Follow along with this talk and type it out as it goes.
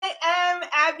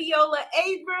Fabiola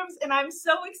Abrams, and I'm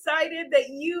so excited that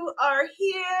you are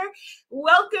here.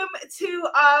 Welcome to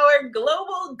our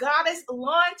Global Goddess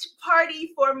launch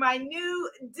party for my new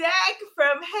deck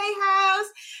from Hay House,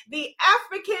 the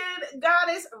African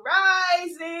Goddess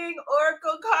Rising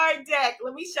Oracle card deck.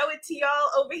 Let me show it to y'all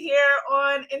over here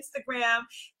on Instagram.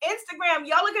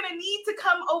 Y'all are going to need to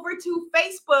come over to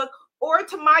Facebook or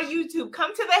to my YouTube.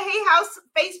 Come to the Hay House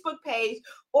Facebook page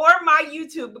or my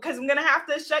YouTube, because I'm going to have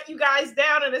to shut you guys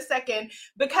down in a second,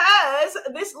 because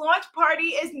this launch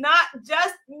party is not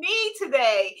just me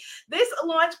today. This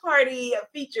launch party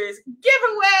features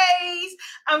giveaways.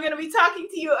 I'm going to be talking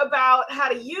to you about how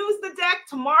to use the deck.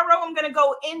 Tomorrow, I'm going to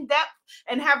go in depth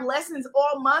and have lessons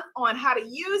all month on how to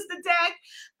use the deck.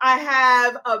 I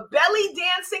have a belly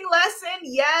dancing lesson.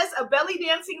 Yes, a belly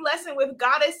dancing lesson with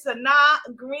Goddess Sanaa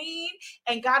Green,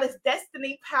 and Goddess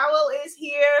Destiny Powell is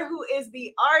here, who is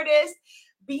the artist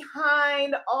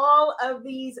behind all of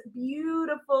these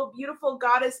beautiful, beautiful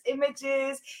goddess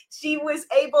images. She was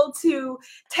able to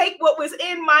take what was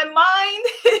in my mind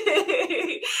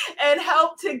and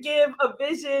help to give a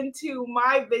vision to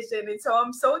my vision. And so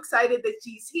I'm so excited that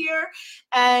she's here.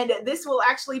 And this will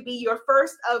actually be your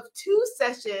first of 2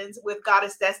 sessions with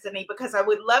Goddess Destiny, because I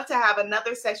would love to have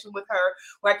another session with her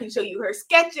where I can show you her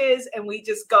sketches and we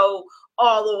just go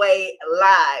all the way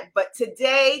live. But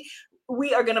today,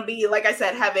 we are going to be, like I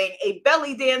said, having a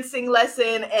belly dancing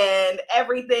lesson and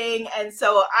everything. And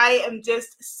so I am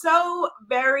just so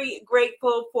very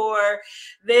grateful for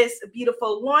this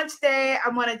beautiful launch day. I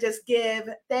want to just give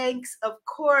thanks, of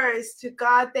course, to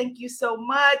God. Thank you so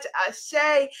much,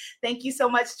 Ashe. Thank you so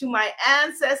much to my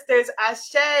ancestors,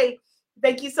 Ashe.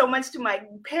 Thank you so much to my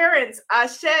parents,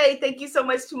 Ashe. Thank you so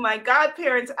much to my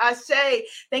godparents, Ashe.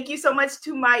 Thank you so much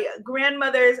to my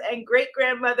grandmothers and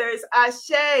great-grandmothers,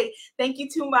 Ashe. Thank you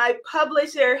to my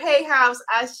publisher, Hay House,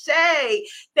 Ashe.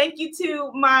 Thank you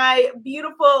to my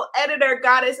beautiful editor,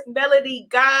 Goddess Melody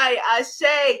Guy,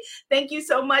 Ashe. Thank you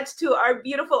so much to our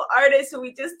beautiful artist who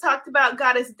we just talked about,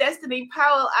 Goddess Destiny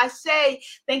Powell, Ashe.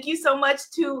 Thank you so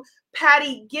much to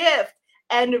Patty Gift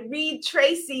and Reed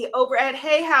Tracy over at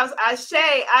Hay House. Ashe,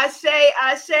 Ashe,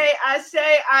 Ashe,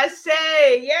 Ashe, Ashe.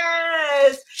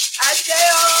 Yes, Ashe.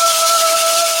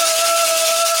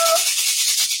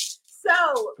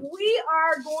 So we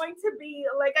are going to be,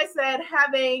 like I said,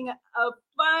 having a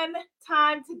fun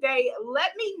time today.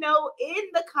 Let me know in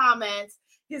the comments,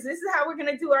 because this is how we're going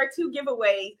to do our 2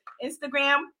 giveaways.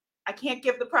 Instagram, I can't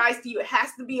give the prize to you. It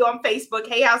has to be on Facebook.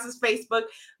 Hay House's Facebook,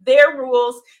 their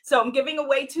rules. So I'm giving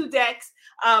away 2 decks,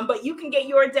 but you can get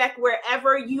your deck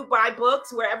wherever you buy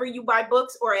books, or at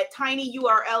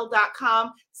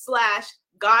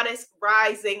tinyurl.com/Goddess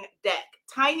Rising Deck.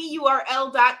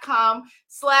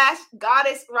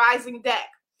 tinyurl.com/Goddess Rising Deck.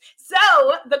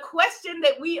 So the question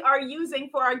that we are using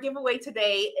for our giveaway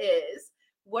today is,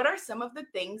 what are some of the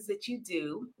things that you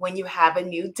do when you have a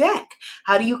new deck?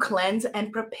 How do you cleanse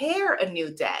and prepare a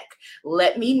new deck?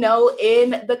 Let me know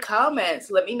in the comments.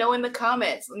 Let me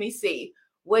see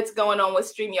what's going on with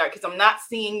StreamYard, because I'm not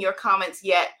seeing your comments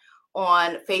yet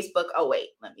on Facebook. Oh, wait,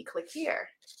 let me click here.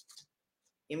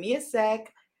 Give me a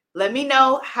sec. Let me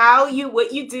know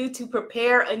what you do to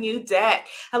prepare a new deck.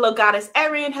 Hello, Goddess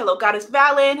Erin. Hello, Goddess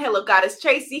Valen. Hello, Goddess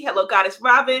Tracy. Hello, Goddess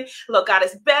Robin. Hello,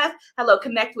 Goddess Beth. Hello,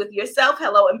 Connect with Yourself.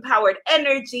 Hello, Empowered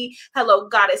Energy. Hello,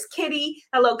 Goddess Kitty.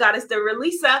 Hello, Goddess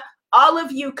Derelisa. All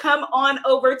of you come on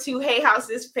over to Hay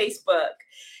House's Facebook.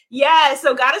 Yeah,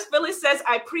 so Goddess Phyllis says,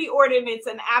 I pre-ordered and it's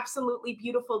an absolutely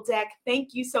beautiful deck.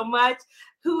 Thank you so much.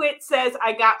 Who It says,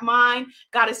 I got mine.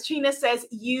 Goddess Trina says,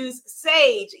 use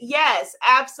sage. Yes,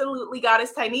 absolutely.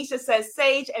 Goddess Tynesha says,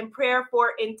 sage and prayer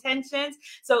for intentions.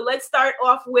 So let's start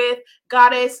off with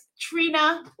Goddess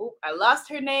Trina. Oh, I lost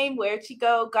her name. Where'd she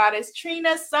go? Goddess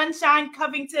Trina Sunshine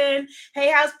Covington. Hay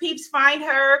House peeps, find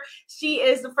her. She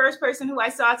is the first person who I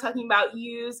saw talking about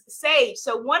use sage.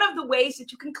 So one of the ways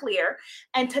that you can clear,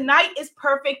 and tonight is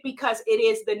perfect because it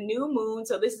is the new moon.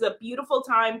 So this is a beautiful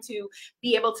time to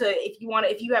be able to,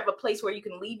 if you have a place where you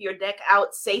can leave your deck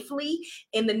out safely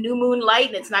in the new moon light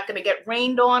and it's not going to get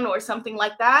rained on or something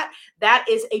like that, that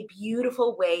is a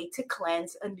beautiful way to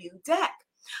cleanse a new deck.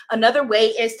 Another way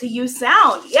is to use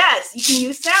sound. Yes, you can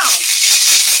use sound.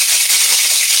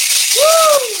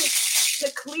 Woo! To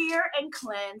clear and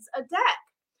cleanse a deck.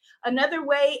 Another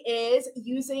way is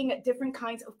using different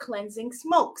kinds of cleansing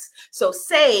smokes. So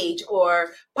sage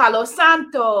or Palo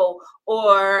Santo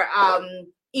or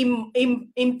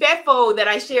Impefo that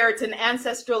I share. It's an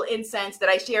ancestral incense that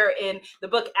I share in the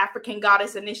book African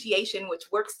Goddess Initiation, which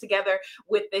works together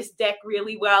with this deck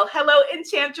really well. Hello,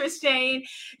 Enchantress Jane.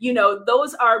 You know,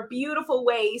 those are beautiful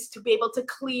ways to be able to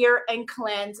clear and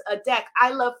cleanse a deck.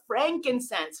 I love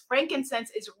frankincense.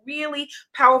 Frankincense is really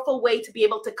powerful way to be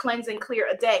able to cleanse and clear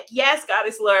a deck. Yes,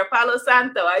 Goddess Laura, Palo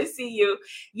Santo, I see you.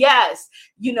 Yes,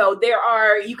 you know,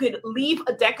 you could leave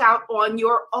a deck out on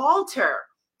your altar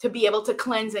to be able to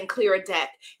cleanse and clear a deck.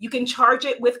 You can charge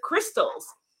it with crystals.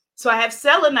 So I have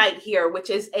selenite here, which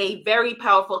is a very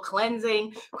powerful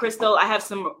cleansing crystal. I have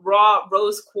some raw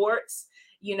rose quartz,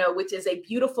 you know, which is a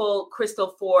beautiful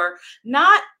crystal for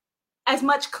not as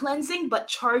much cleansing, but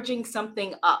charging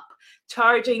something up.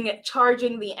 Charging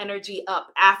the energy up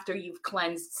after you've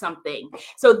cleansed something.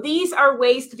 So these are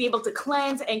ways to be able to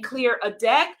cleanse and clear a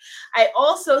deck. I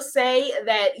also say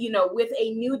that, you know, with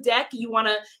a new deck, you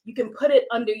can put it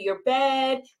under your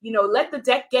bed, you know, let the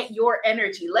deck get your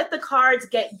energy, let the cards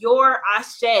get your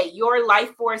ashe, your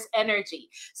life force energy.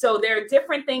 So there are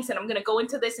different things, and I'm going to go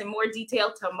into this in more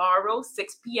detail tomorrow,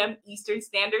 6 p.m. Eastern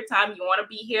Standard Time. You want to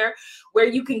be here, where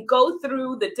you can go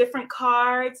through the different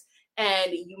cards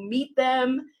and you meet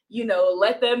them, you know,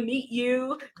 let them meet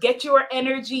you, get your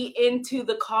energy into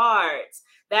the cards.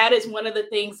 That is one of the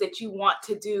things that you want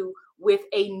to do with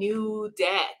a new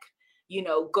deck. You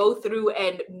know, go through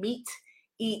and meet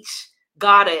each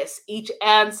goddess, each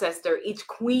ancestor, each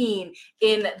queen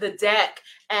in the deck,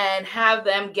 and have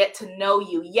them get to know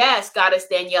you. Yes, Goddess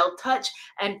Danielle, touch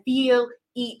and feel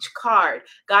each card.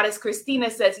 Goddess Christina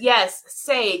says, yes,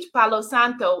 sage, Palo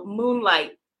Santo,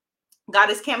 moonlight.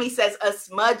 Goddess Cami says a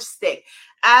smudge stick.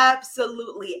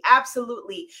 Absolutely,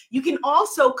 absolutely. You can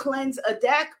also cleanse a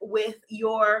deck with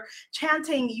your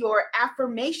chanting your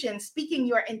affirmations, speaking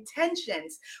your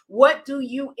intentions. What do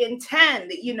you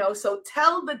intend? You know, so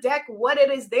tell the deck what it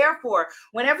is there for.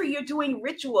 Whenever you're doing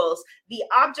rituals, the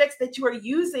objects that you are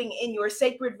using in your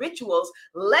sacred rituals,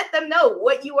 let them know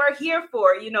what you are here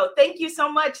for. You know, thank you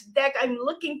so much, deck. I'm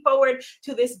looking forward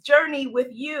to this journey with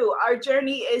you. Our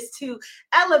journey is to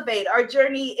elevate. Our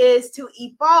journey is to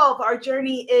evolve. Our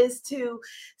journey is to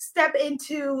step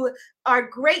into our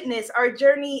greatness. Our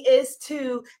journey is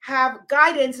to have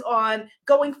guidance on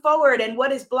going forward and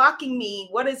what is blocking me,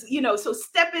 what is, you know, so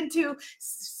step into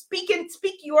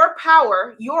speak your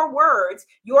power, your words,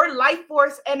 your life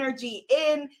force energy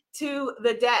into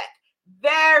the deck.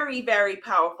 Very, very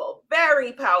powerful.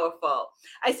 Very powerful.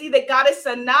 I see that Goddess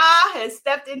Sana has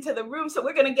stepped into the room. So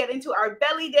we're going to get into our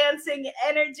belly dancing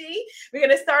energy. We're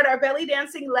going to start our belly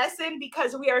dancing lesson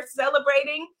because we are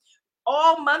celebrating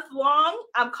all month long.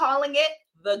 I'm calling it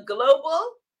the Global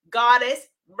Goddess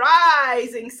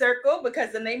Rising Circle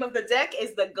because the name of the deck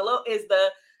is the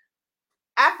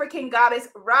African Goddess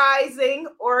Rising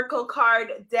Oracle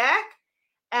card deck.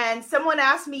 And someone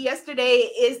asked me yesterday,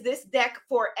 is this deck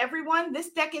for everyone?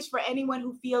 This deck is for anyone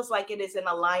who feels like it is in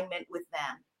alignment with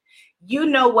them. You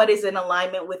know what is in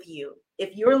alignment with you.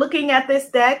 If you're looking at this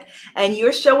deck and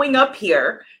you're showing up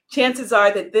here, chances are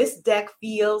that this deck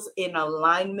feels in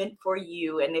alignment for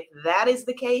you. And if that is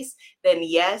the case, then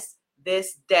yes,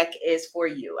 this deck is for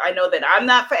you. I know that I'm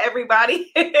not for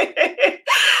everybody.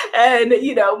 And,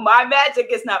 you know, my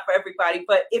magic is not for everybody.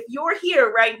 But if you're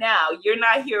here right now, you're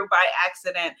not here by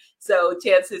accident. So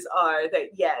chances are that,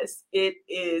 yes, it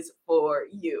is for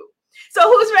you. So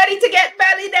who's ready to get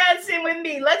belly dancing with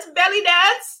me? Let's belly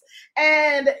dance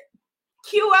and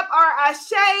cue up our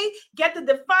ashe, get the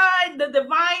divine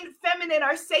feminine,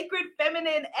 our sacred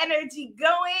feminine energy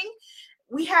going.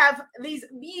 We have these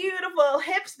beautiful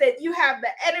hips that you have the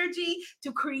energy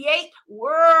to create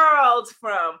worlds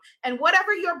from. And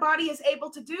whatever your body is able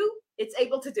to do, it's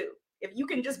able to do. If you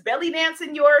can just belly dance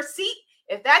in your seat,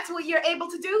 if that's what you're able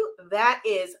to do, that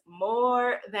is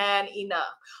more than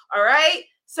enough. All right.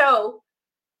 So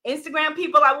Instagram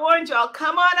people, I warned y'all,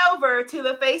 come on over to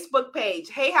the Facebook page.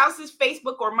 Hay House's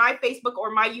Facebook or my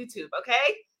YouTube.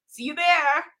 Okay. See you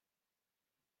there.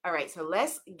 All right, so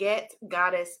let's get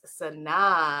Goddess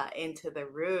Sana into the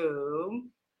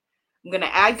room. I'm going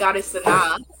to add Goddess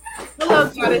Sana. Hello,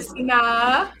 Goddess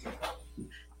Sana.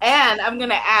 And I'm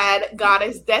going to add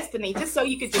Goddess Destiny, just so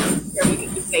you could just, we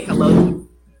can just say hello.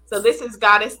 So this is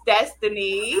Goddess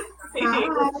Destiny. So we're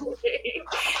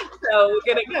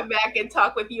going to come back and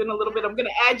talk with you in a little bit. I'm going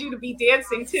to add you to be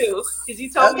dancing too, because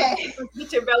you told me to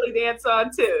get your belly dance on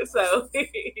too. So,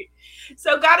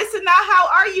 so Goddess Sana, how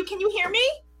are you? Can you hear me?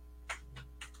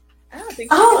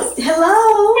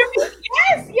 Hello.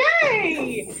 Yes,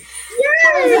 yay. Yay.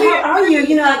 How are you?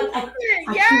 You know,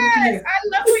 yes, I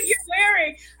love what you're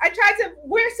wearing. I tried to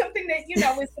wear something that, you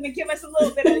know, is going to give us a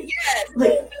little bit of, yes.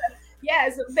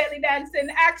 Yes, belly dance in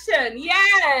action.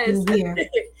 Yes. I'm here.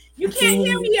 You can't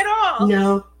hear me at all.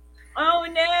 No. Oh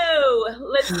no.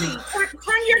 Let's see.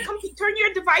 Turn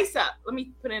your device up. Let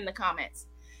me put it in the comments.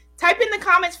 Type in the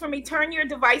comments for me. Turn your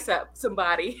device up,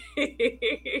 somebody. Type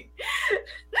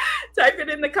it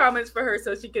in the comments for her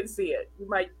so she can see it. You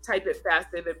might type it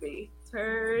faster than me.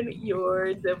 Turn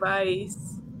your device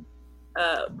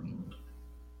up.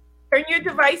 Turn your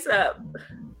device up.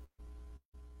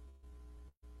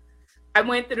 I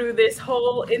went through this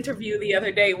whole interview the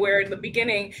other day where in the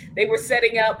beginning they were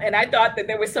setting up and I thought that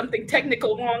there was something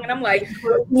technical wrong and I'm like,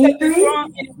 something's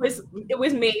wrong. And it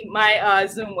was me. My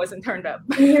Zoom wasn't turned up.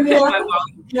 Can you hear me?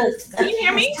 Can you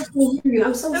hear me? I can hear you.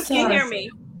 I'm so sorry. Can you hear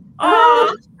me?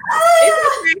 Oh,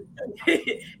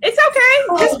 it's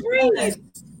okay. Just breathe.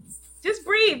 Just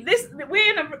breathe.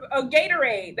 We're in a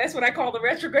Gatorade. That's what I call the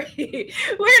retrograde.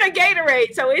 We're in a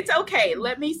Gatorade, so it's okay.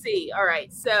 Let me see. All right.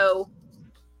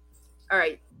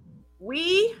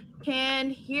 We can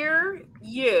hear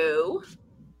you.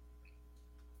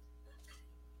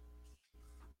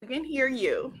 We can hear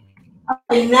you.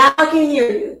 Okay, now I can hear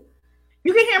you.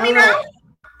 You can hear me now?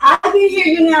 I can hear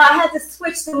you now. I had to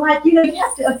switch the mic. You know, you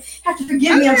have to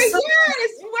forgive me. I'm so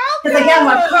because I got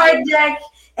my card deck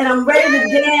and I'm ready to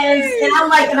dance,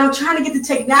 and I'm trying to get the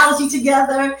technology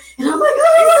together, and I'm like,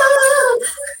 oh.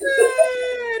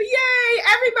 Yay!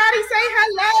 Everybody say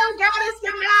hello, Goddess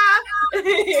Enough.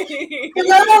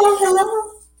 Hello.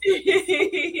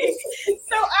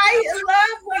 So I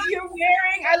love what you're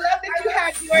wearing. I love that you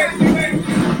have your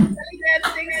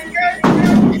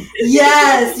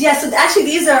Yes. So actually,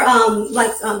 these are harem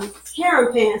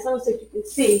pants. I don't know if you can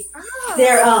see.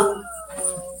 Oh.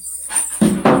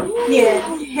 They're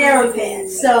harem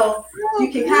pants. So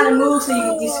you can kind of move, so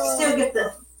you still get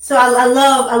the. So I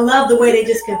love the way they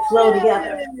just can flow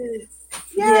together.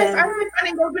 Yes, I'm going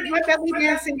to go get my belly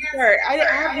dancing shirt. I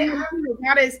have one too,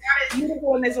 not as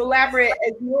beautiful and as elaborate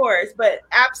as yours, but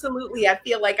absolutely, I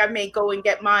feel like I may go and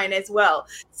get mine as well.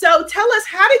 So tell us,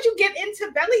 how did you get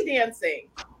into belly dancing?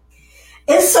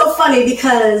 It's so funny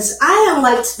because I am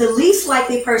like the least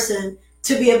likely person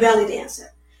to be a belly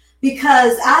dancer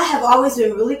because I have always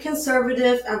been really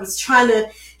conservative. I was trying to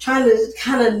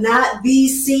kind of not be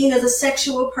seen as a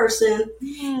sexual person,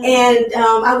 and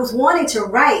I was wanting to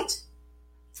write.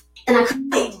 And I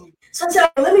couldn't. So I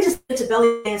said, let me just get to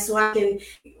belly dance so I can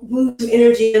move some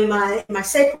energy in my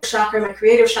sacral chakra, my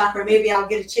creative chakra. Maybe I'll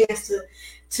get a chance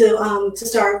to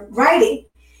start writing.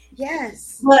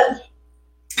 Yes. But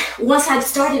once I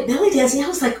started belly dancing, I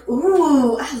was like,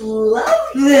 ooh, I love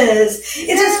this.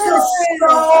 It just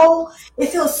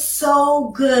feels so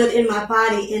good in my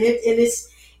body, and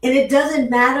it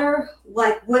doesn't matter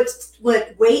like what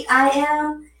weight I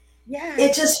am. Yeah.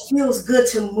 It just feels good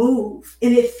to move,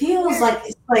 and it feels like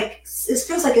it's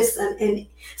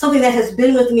something that has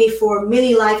been with me for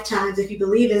many lifetimes, if you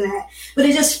believe in that. But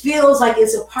it just feels like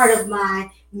it's a part of my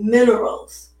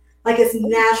minerals, like it's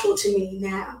natural to me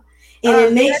now, and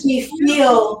it makes me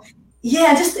feel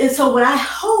and so what I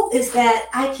hope is that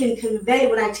I can convey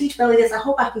when I teach belly dance. I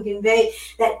hope I can convey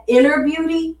that inner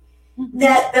beauty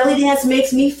that belly dance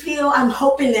makes me feel. I'm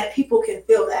hoping that people can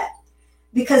feel that.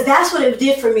 Because that's what it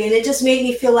did for me, and it just made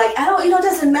me feel like it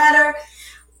doesn't matter,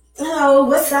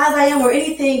 what size I am or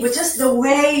anything, but just the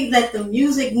way that the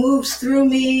music moves through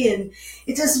me, and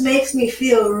it just makes me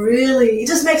feel really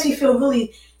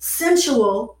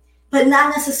sensual, but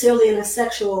not necessarily in a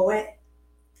sexual way.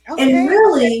 Okay. And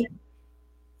really,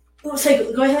 go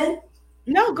ahead.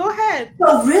 No, go ahead.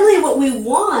 So really, what we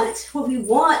want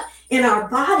in our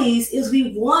bodies is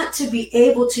we want to be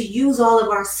able to use all of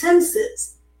our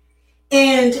senses.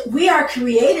 And we are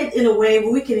created in a way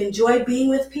where we can enjoy being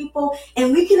with people,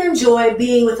 and we can enjoy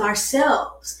being with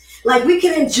ourselves. Like we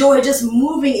can enjoy just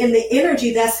moving in the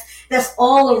energy that's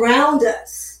all around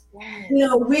us. Yes.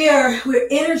 We're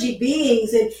energy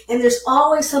beings, and there's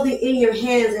always something in your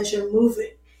hands as you're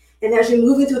moving and as you're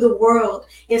moving through the world.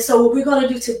 And so what we're going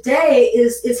to do today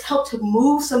is help to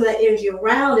move some of that energy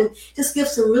around and just give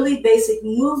some really basic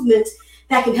movements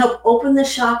that can help open the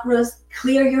chakras,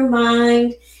 clear your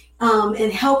mind,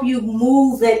 and help you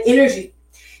move that energy.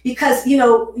 Because,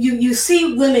 you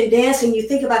see women dancing, you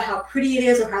think about how pretty it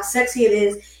is or how sexy it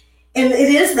is, and it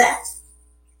is that.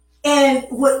 And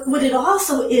what it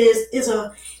also is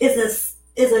an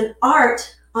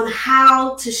art on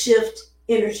how to shift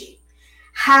energy,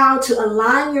 how to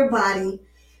align your body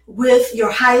with your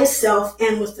highest self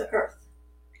and with the earth.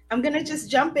 I'm going to just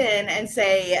jump in and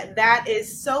say that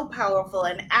is so powerful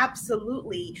and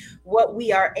absolutely what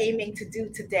we are aiming to do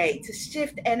today, to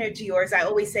shift energy, or as I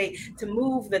always say, to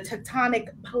move the tectonic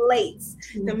plates,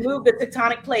 to move the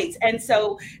tectonic plates. And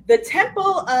so the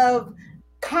Temple of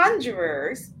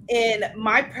Conjurers in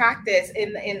my practice,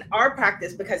 in our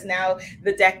practice, because now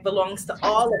the deck belongs to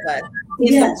all of us,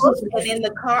 in the book and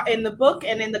in the book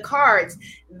and in the cards,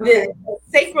 the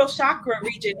sacral chakra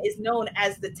region is known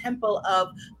as the Temple of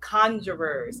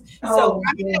Conjurers. So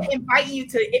I'm going to invite you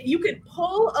to, if you could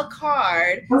pull a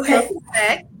card from the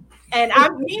deck, and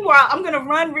meanwhile, I'm going to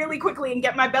run really quickly and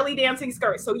get my belly dancing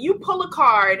skirt. So you pull a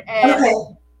card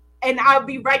and I'll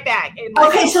be right back.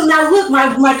 So now look,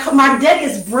 my deck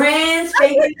is brand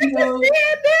spanking new.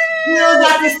 Still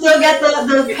got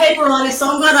the paper on it, so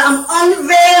I'm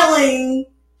unveiling.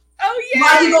 Oh yeah.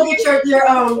 While you go get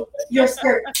your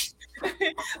skirt.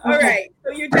 All right.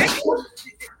 So your deck.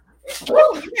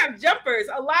 You have jumpers,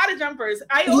 a lot of jumpers.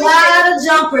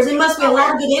 It must be a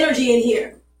lot of good energy in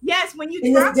here. Yes, when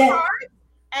you drop cards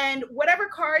and whatever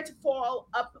cards fall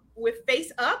up with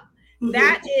face up.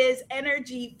 That is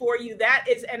energy for you. That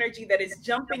is energy that is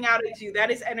jumping out at you.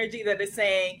 That is energy that is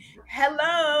saying,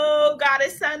 hello,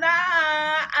 Goddess Sana,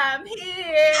 I'm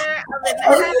here. I'm in the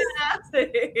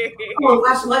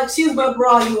house. Excuse my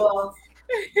bra, you all.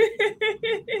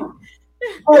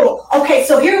 Okay.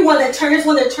 So here's one that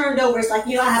turned over. It's like,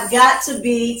 I have got to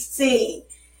be seen.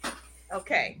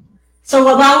 Okay. So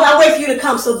I'll wait for you to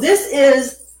come. So this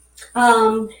is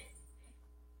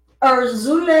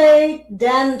Erzulie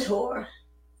Dantor.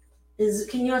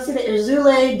 Can you all see that?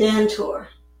 Erzulie Dantor.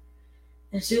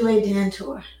 Erzulie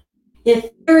Dantor.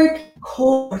 Etheric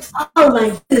chords. Oh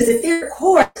my goodness, etheric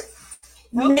chords.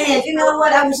 Man, you know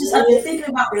what? I've been thinking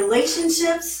about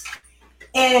relationships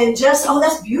and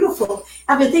that's beautiful.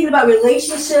 I've been thinking about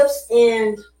relationships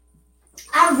and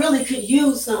I really could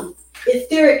use some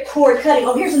etheric cord cutting.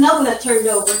 Oh, here's another one that turned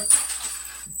over.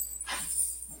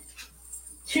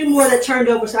 Two more that turned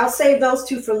over, so I'll save those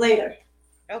two for later.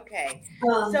 Okay.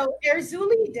 So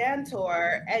Erzulie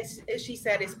Dantor, as she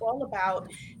said, is all about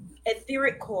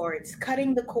etheric cords,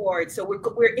 cutting the cords. So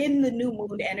we're in the new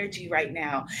moon energy right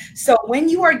now. So when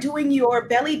you are doing your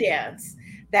belly dance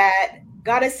that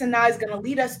Goddess Sana is going to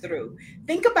lead us through,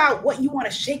 think about what you want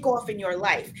to shake off in your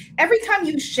life. Every time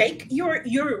you shake,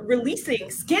 you're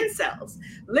releasing skin cells.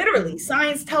 Literally,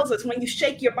 science tells us when you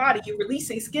shake your body, you're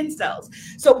releasing skin cells.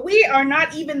 So we are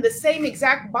not even the same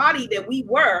exact body that we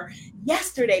were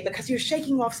yesterday because you're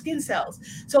shaking off skin cells.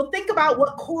 So think about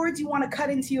what cords you want to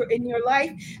cut in your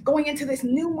life, going into this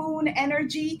new moon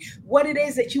energy, what it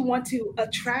is that you want to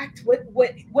attract, what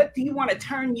do you want to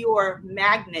turn your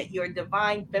magnet, your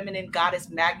divine feminine goddess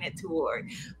magnet toward?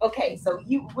 Okay, so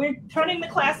we're turning the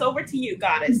class over to you,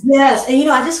 Goddess. Yes, and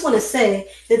I just want to say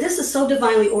that this is so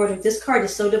divinely ordered. This card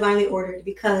is so divinely ordered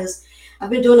because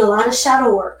I've been doing a lot of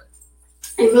shadow work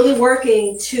and really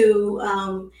working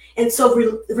to and so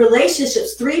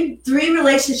relationships, three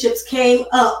relationships came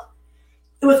up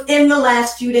within the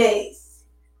last few days.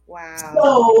 Wow.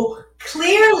 So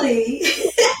clearly,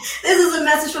 this is a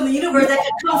message from the universe that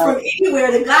can come from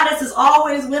anywhere. The goddess is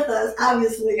always with us,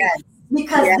 obviously. Yes.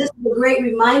 Because this is a great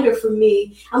reminder for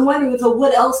me. I'm wondering, so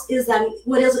what else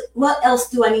what else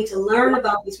do I need to learn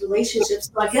about these relationships?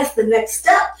 So I guess the next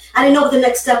step, I didn't know what the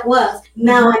next step was.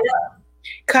 Now I know.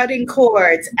 Cutting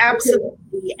cords,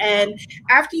 absolutely. And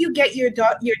after you get your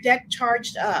deck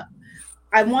charged up,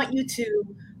 I want you to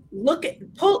look at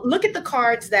the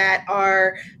cards that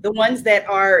are the ones that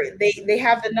are they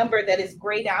have the number that is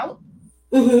grayed out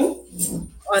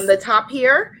on the top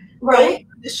here. Right.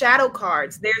 The shadow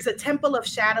cards. There's a Temple of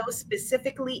Shadows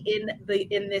specifically in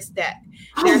this deck.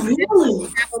 There's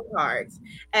shadow cards,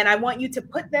 and I want you to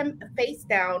put them face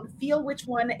down, feel which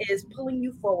one is pulling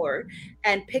you forward,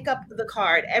 and pick up the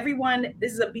card. Everyone,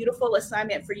 this is a beautiful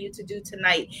assignment for you to do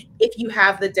tonight if you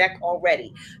have the deck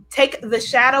already. Take the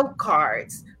shadow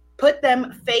cards, put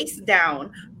them face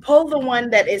down, pull the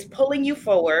one that is pulling you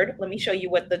forward. Let me show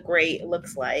you what the gray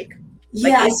looks like.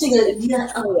 Yeah, I see that.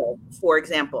 Yeah. For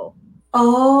example.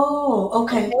 Oh,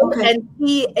 okay. And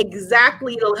see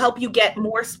exactly, it'll help you get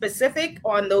more specific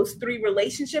on those three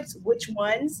relationships, which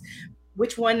one,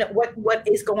 what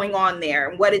is going on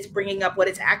there, what it's bringing up, what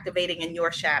it's activating in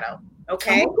your shadow.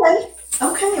 Okay.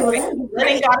 Okay. Well,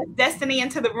 letting Goddess Destiny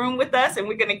into the room with us, and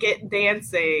we're gonna get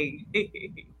dancing.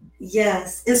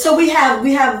 Yes. And so we have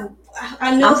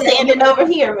I know I'm standing over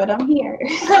here, but I'm here.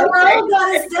 Hello,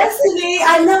 Goddess Destiny.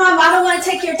 I know I don't want to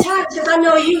take your time because I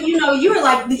know you're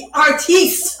like the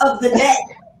artiste of the day.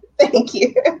 Thank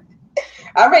you.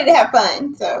 I'm ready to have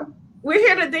fun. So We're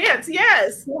here to dance.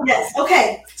 Yes. Yes.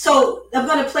 Okay. So I'm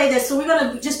going to play this. So we're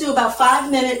going to just do about 5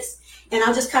 minutes, and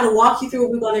I'll just kind of walk you through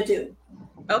what we're going to do.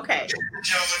 Okay.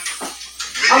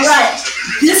 All right.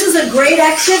 This is a great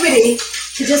activity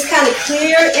to just kind of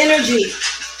clear energy.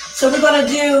 So we're going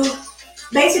to do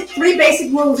three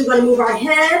basic moves. We're going to move our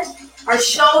head, our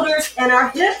shoulders, and our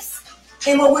hips.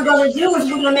 And what we're going to do is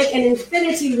we're going to make an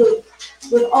infinity loop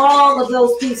with all of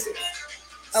those pieces.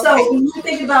 Okay. So when you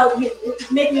think about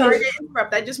making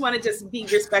interrupt, I just want to just be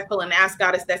respectful and ask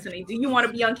Goddess Destiny, do you want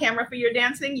to be on camera for your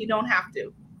dancing? You don't have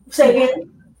to. Say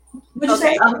again. What'd you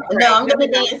say? No, I'm going to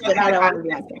dance, but I don't want to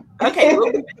be on camera. Okay,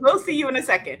 we'll see you in a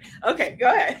second. Okay,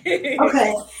 go ahead.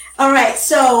 Okay. All right.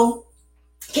 So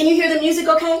can you hear the music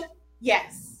okay?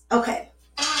 Yes. Okay.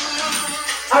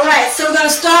 All right. So we're going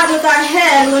to start with our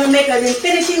head. We're going to make an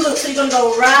infinity loop. So you're going to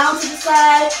go around to the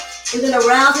side and then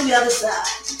around to the other side.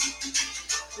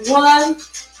 1,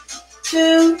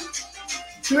 2,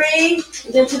 3,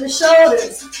 and then to the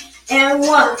shoulders. And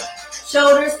 1,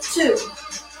 shoulders, 2,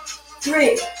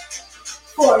 3,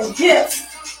 4, hips,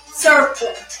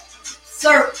 circle,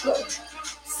 circle,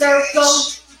 circle,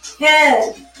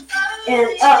 head, and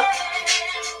up.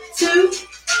 2,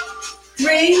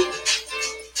 3,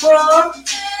 4,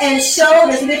 and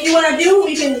shoulders. And if you want to do,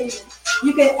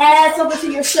 you can add something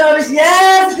to your shoulders.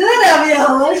 Yes, good of you.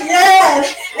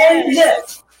 Yes, and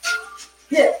hips.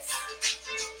 Hips,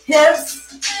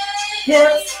 hips,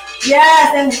 hips,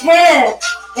 yes, and head,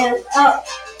 and up.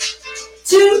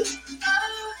 2,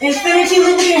 infinity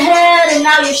loop with your head, and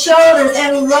now your shoulders,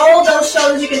 and roll those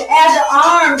shoulders. You can add the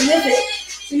arms with it,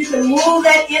 so you can move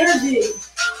that energy.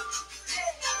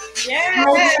 Yeah.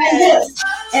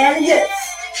 And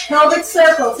hips, pelvic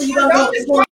circle. So you're going to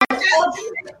go up,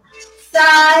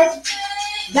 side,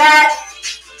 back,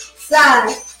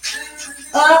 side,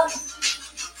 up,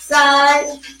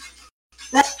 side,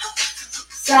 back,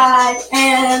 side,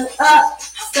 and up,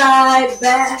 side,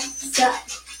 back, side.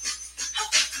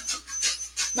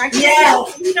 Yeah.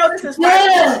 You know this is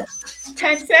good.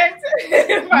 10 cents.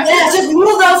 Yeah, just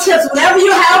move those hips. However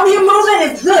you move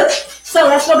it, it's good. So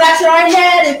let's go back to our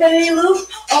head, infinity loop,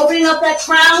 opening up that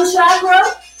crown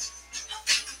chakra.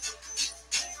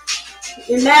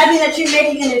 Imagine that you're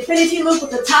making an infinity loop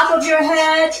at the top of your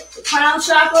head, the crown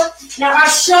chakra. Now our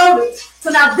shoulders. So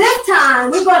now this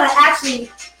time, we're going to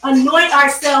actually anoint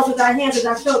ourselves with our hands and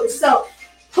our shoulders. So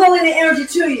pulling the energy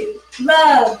to you.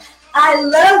 Love. I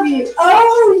love you.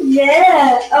 Oh,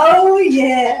 yeah. Oh,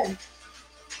 yeah.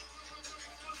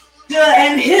 Good.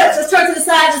 And hips. Let's turn to the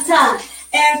side this time.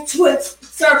 And twist.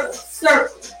 Circle.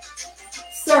 Circle.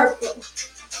 Circle.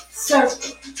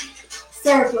 Circle.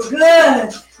 Circle.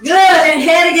 Good. Good. And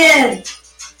head again.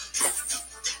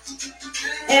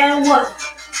 And 1,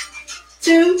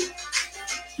 2,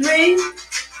 3,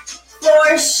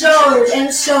 4, shoulders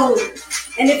and shoulders.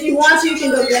 And if you want to, you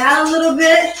can go down a little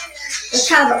bit. It's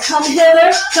kind of a come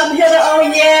hither, oh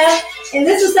yeah. And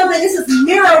this is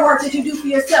mirror work that you do for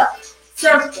yourself.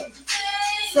 Circle,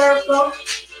 circle,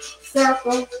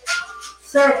 circle,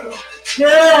 circle.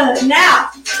 Good. Now,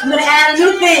 I'm going to add a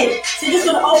new thing. So you're just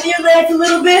going to open your legs a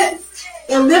little bit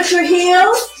and lift your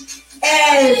heels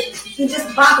and you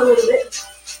just bop a little bit.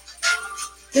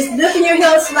 Just lifting your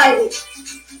heels slightly.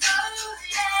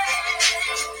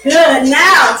 Good.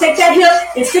 Now, take that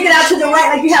hip and stick it out to the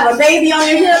right like you have a baby on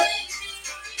your hip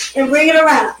and bring it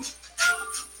around.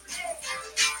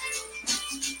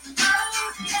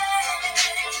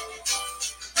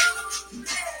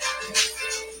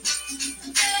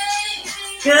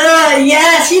 Good.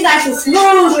 Yeah, she's nice and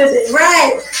smooth with it.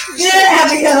 Right. Good,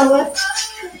 Abigail.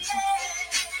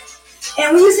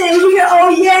 And when you hear, oh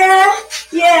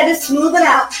yeah, just smooth it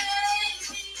out.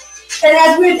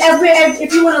 And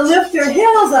if you want to lift your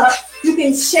heels up, you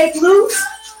can shake loose.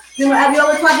 Remember,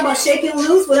 Abiola talking about shaking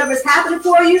loose, whatever's happening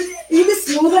for you, and you can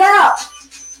smooth it out.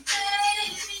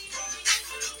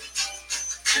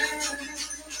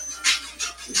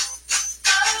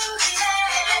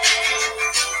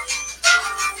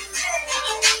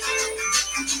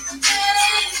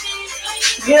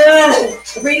 Good.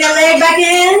 Bring that leg back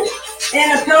in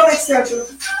and a pelvic circle.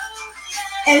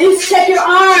 And you take your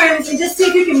arms and just see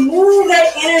if you can move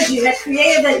that energy, that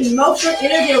creative, that emotional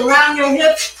energy around your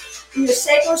hips and your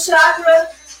sacral chakra.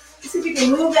 See if you can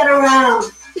move that around.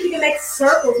 See if you can make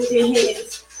circles with your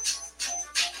hands.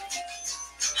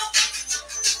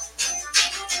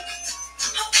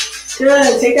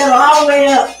 Good. Take that all the way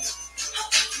up.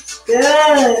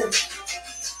 Good.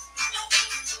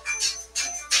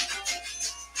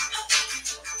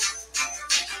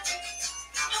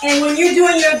 And when you're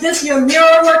doing your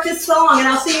mirror work, this song, and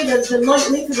I'll see you the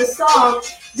link to the song.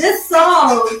 This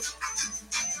song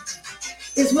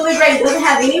It's really great. It doesn't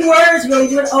have any words. Really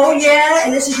do it. Oh yeah,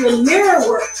 and this is your mirror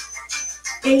work.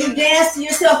 And you dance to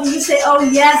yourself and you say, oh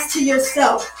yes to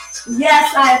yourself.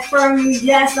 Yes, I affirm you.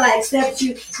 Yes, I accept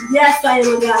you. Yes, I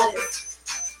am a goddess.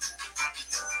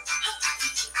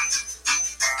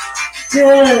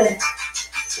 Good.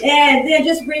 And then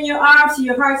just bring your arms to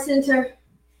your heart center,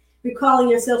 recalling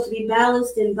yourself to be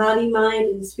balanced in body, mind,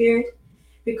 and spirit,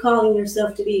 recalling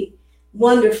yourself to be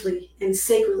wonderfully and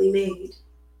sacredly made.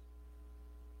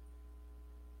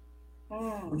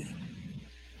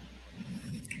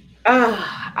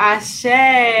 Oh, Ashe,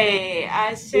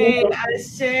 Ashe,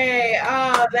 Ashe.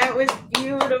 Oh, that was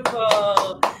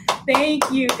beautiful. Thank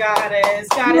you, Goddess.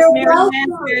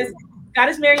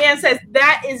 Goddess Marianne says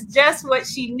that is just what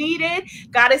she needed.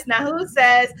 Goddess Nahu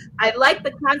says, I like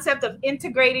the concept of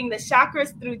integrating the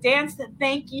chakras through dance.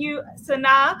 Thank you,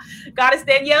 Sana. Goddess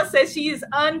Danielle says she is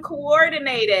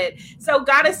uncoordinated. So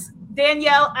Goddess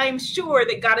Danielle, I'm sure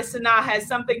that Goddess Sana has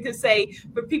something to say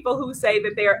for people who say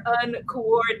that they're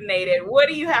uncoordinated. What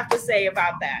do you have to say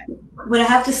about that? What I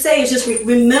have to say is just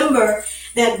remember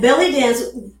that belly dance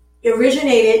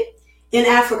originated in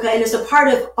Africa, and it's a part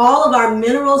of all of our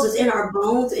minerals. It's in our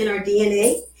bones, in our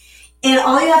DNA. And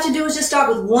all you have to do is just start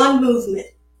with one movement.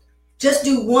 Just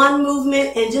do one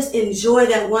movement and just enjoy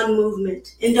that one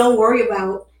movement. And don't worry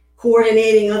about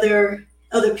coordinating other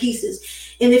pieces.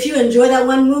 And if you enjoy that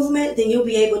one movement, then you'll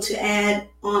be able to add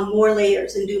on more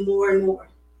layers and do more and more.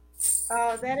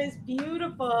 Oh, that is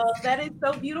beautiful. That is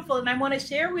so beautiful. And I want to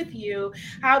share with you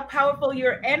how powerful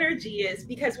your energy is,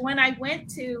 because when I went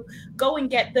to go and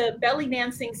get the belly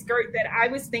dancing skirt that I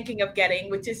was thinking of getting,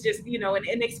 which is just, you know, an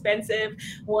inexpensive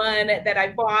one that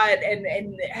I bought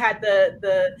and had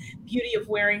the beauty of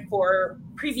wearing for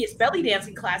previous belly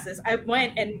dancing classes, I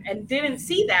went and didn't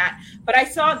see that, but I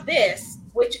saw this,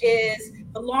 which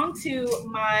belonged to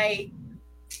my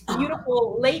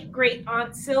beautiful late great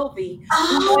Aunt Sylvie,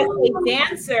 who was a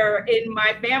dancer in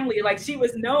my family. Like, she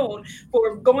was known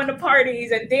for going to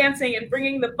parties and dancing and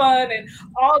bringing the fun and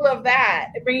all of that,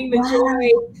 bringing the joy.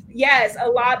 Yes, a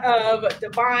lot of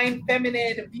divine,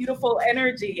 feminine, beautiful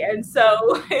energy. And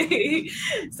so,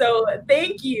 so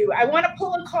thank you. I want to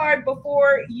pull a card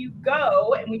before you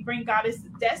go, and we bring Goddess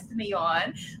Destiny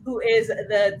on, who is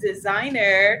the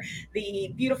designer,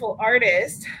 the beautiful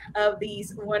artist of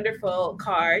these wonderful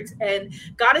cards. And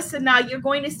Goddess Sana, you're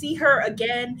going to see her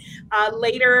again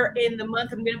later in the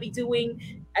month. I'm going to be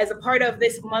doing, as a part of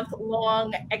this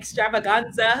month-long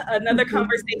extravaganza, another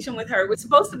conversation with her. It was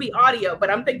supposed to be audio, but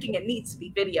I'm thinking it needs to be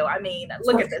video. I mean,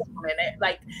 look at this woman.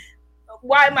 Like,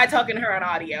 why am I talking to her on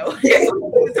audio? Talk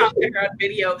to her on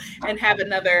video and have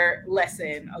another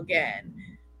lesson again.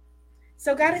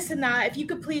 So Goddess Sana, if you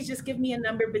could please just give me a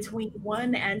number between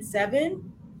 1 and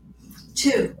 7.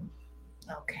 2.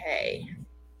 Okay.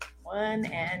 1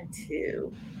 and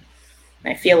 2.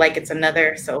 I feel like it's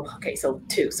another. So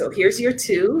 2. So here's your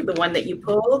 2, the one that you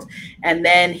pulled. And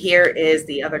then here is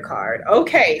the other card.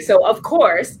 Okay. So of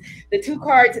course, the 2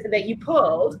 cards that you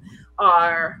pulled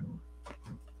are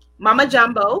Mama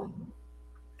Jumbo.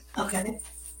 Okay.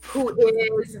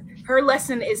 Her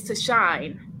lesson is to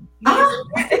shine.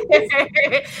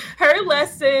 Her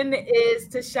lesson is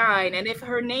to shine. And if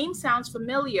her name sounds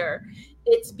familiar,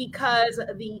 it's because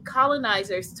the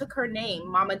colonizers took her name,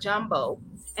 Mama Jumbo,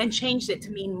 and changed it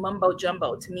to mean mumbo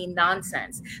jumbo, to mean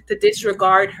nonsense, to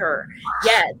disregard her.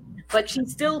 Yes, but she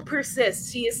still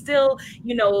persists. She is still,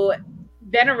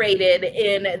 venerated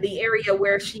in the area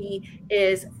where she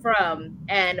is from,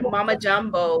 and Mama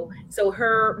Jumbo. So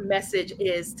her message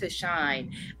is to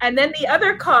shine. And then the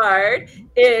other card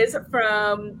is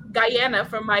from Guyana,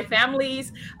 from my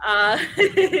family's,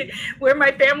 where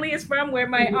my family is from, where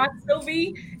my Aunt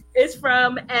Sylvie is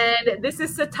from. And this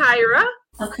is Satira.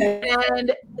 Okay.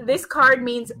 And this card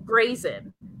means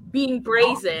brazen, being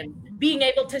brazen, being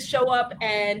able to show up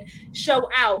and show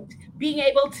out, being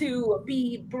able to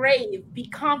be brave, be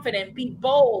confident, be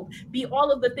bold, be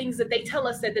all of the things that they tell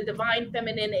us that the divine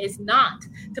feminine is not.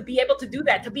 To be able to do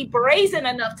that, to be brazen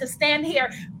enough to stand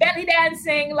here belly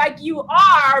dancing like you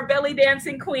are belly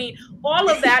dancing queen. All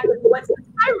of that is what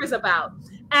Satira is about.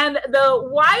 And the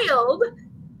wild,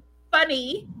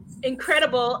 funny,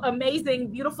 incredible, amazing,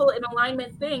 beautiful, in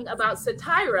alignment thing about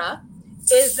Satira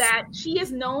is that she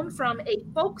is known from a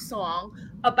folk song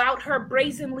about her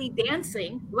brazenly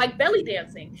dancing, like belly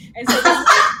dancing. And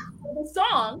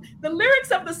so the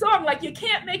lyrics of the song, like, you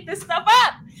can't make this stuff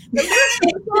up. The lyrics of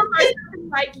the song are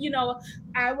like,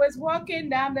 I was walking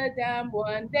down the dam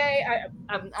one day.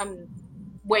 I'm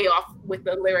way off with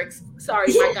the lyrics. Sorry,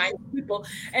 my guys, people.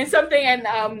 And something,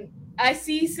 and I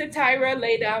see Satira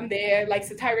lay down there, like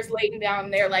Satira's laying down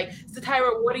there, like,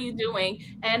 Satira, what are you doing?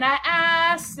 And I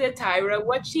asked Satira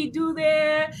what she do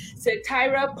there.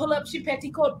 Satira, pull up she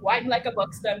petticoat, wine like a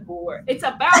Buxton board. It's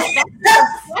about that.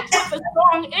 That's what the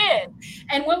song is.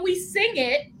 And when we sing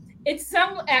it, it's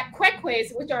sung at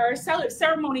Kwekwe's, which are our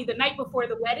ceremony the night before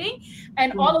the wedding.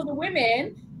 And all of the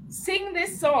women sing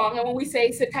this song, and when we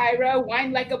say Satira,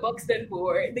 wine like a Buxton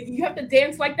board, you have to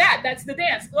dance like that. That's the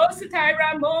dance. Oh,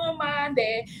 Satira, more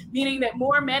mande, meaning that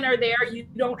more men are there. You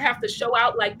don't have to show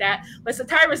out like that. But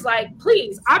Satira's like,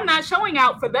 please, I'm not showing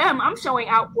out for them. I'm showing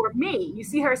out for me. You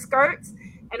see her skirts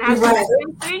and how she's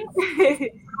dancing?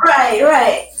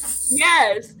 Right.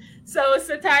 Yes. So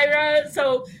Satira,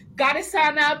 so Goddess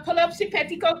Sana, pull up she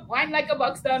petticoat, wine like a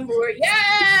Buxton board.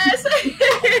 Yes. Thank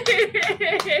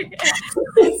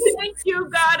you,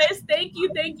 Goddess. Thank you.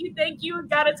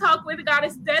 Gotta talk with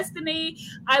Goddess Destiny.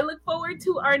 I look forward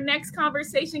to our next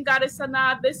conversation, Goddess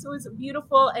Sana. This was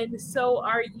beautiful, and so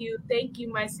are you. Thank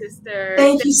you, my sister.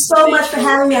 Thank you so much for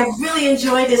having me. I really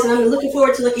enjoyed this, and I'm looking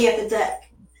forward to looking at the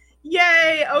deck.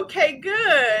 Yay. Okay,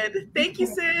 good. Thank you,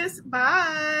 sis.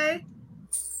 Bye.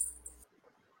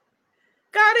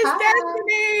 Goddess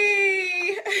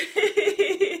Destiny.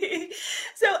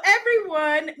 So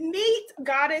everyone, meet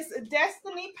Goddess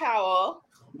Destiny Powell,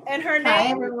 and her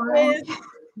name is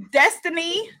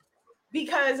Destiny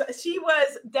because she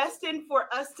was destined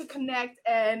for us to connect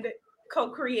and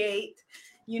co-create.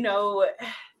 You know,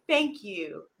 thank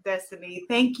you, Destiny.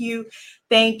 Thank you.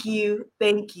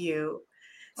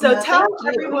 So tell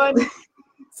everyone.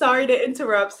 Sorry to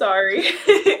interrupt. Sorry.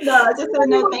 No, just to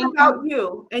know about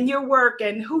you and your work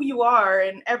and who you are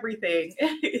and everything.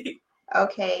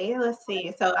 Okay, let's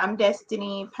see. So I'm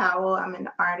Destiny Powell. I'm an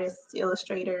artist,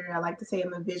 illustrator. I like to say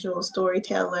I'm a visual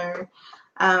storyteller.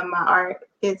 My art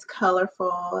is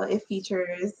colorful. It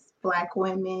features Black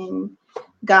women,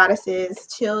 goddesses,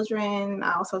 children.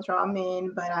 I also draw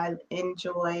men, but I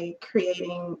enjoy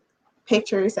creating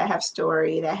pictures that have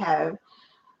story, that have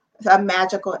a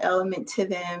magical element to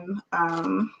them,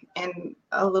 and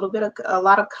a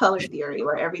lot of color theory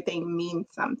where everything means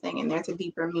something and there's a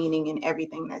deeper meaning in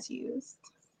everything that's used.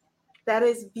 That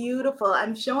is beautiful.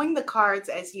 I'm showing the cards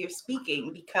as you're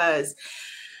speaking because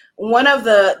one of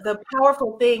the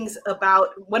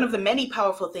many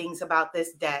powerful things about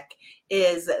this deck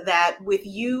is that with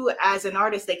you as an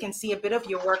artist, they can see a bit of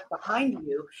your work behind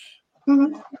you.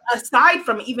 Mm-hmm. Aside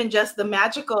from even just the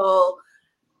magical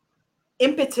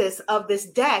impetus of this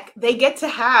deck, they get to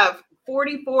have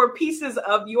 44 pieces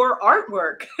of your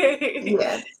artwork.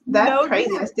 Yes, that's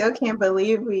crazy. I still can't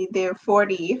believe we did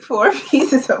 44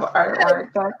 pieces of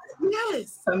artwork.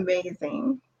 That's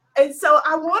amazing. And so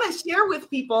I want to share with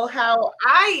people how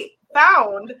I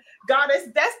found Goddess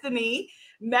Destiny,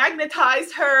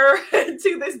 magnetized her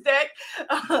to this deck,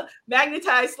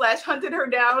 magnetized / hunted her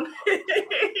down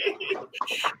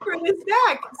for this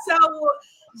deck. So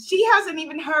she hasn't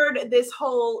even heard this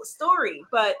whole story,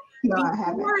 but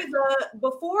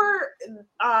before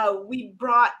we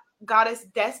brought Goddess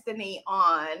Destiny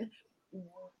on,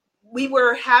 we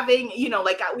were having,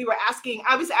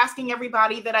 I was asking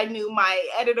everybody that I knew, my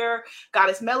editor,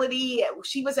 Goddess Melody,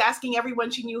 she was asking everyone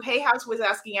she knew, Hay House was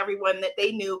asking everyone that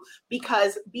they knew,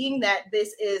 because being that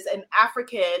this is an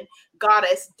African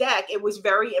goddess deck, it was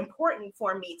very important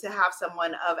for me to have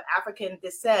someone of African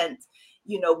descent,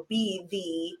 be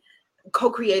the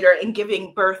co-creator and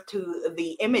giving birth to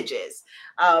the images,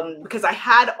 because I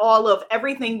had all of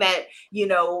everything that,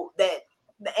 that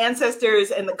the ancestors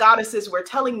and the goddesses were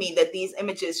telling me that these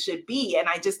images should be, and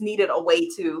I just needed a way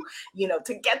to,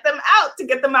 to get them out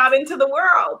into the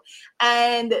world.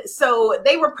 And so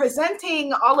they were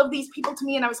presenting all of these people to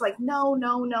me, and I was like, no,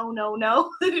 no,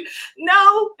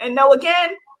 and no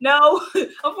again. No,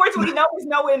 unfortunately, no is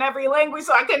no in every language.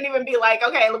 So I couldn't even be like,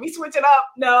 okay, let me switch it up.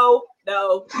 No.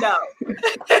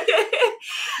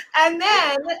 And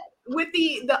then with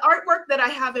the artwork that I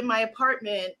have in my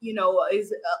apartment,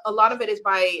 is a lot of it is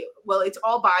it's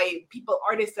all by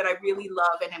artists that I really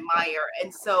love and admire.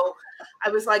 And so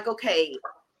I was like, okay,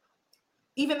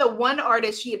 even the one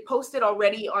artist, she had posted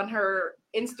already on her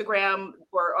Instagram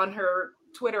or on her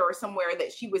Twitter or somewhere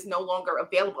that she was no longer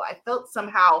available. I felt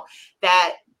somehow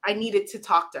that I needed to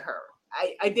talk to her.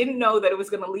 I didn't know that it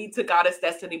was going to lead to Goddess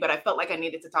Destiny, but I felt like I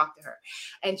needed to talk to her.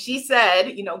 And she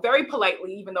said, very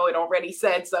politely, even though it already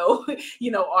said so,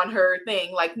 on her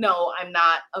thing, like, no, I'm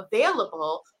not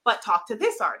available, but talk to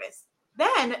this artist.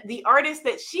 Then the artist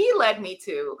that she led me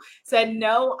to said,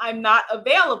 no, I'm not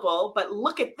available, but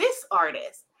look at this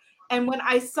artist. And when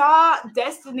I saw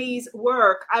Destiny's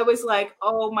work, I was like,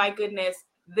 oh my goodness,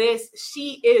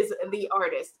 she is the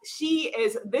artist.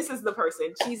 This is the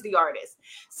person. She's the artist.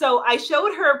 So I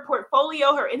showed her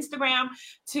portfolio, her Instagram,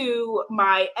 to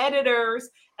my editors,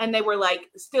 and they were like,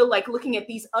 still like looking at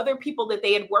these other people that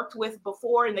they had worked with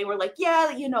before. And they were like,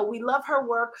 yeah, you know, we love her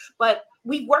work, but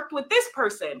we worked with this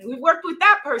person, we worked with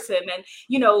that person. And,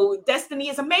 you know, Destiny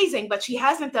is amazing, but she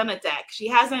hasn't done a deck. She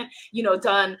hasn't, you know,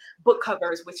 done book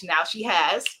covers, which now she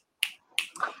has,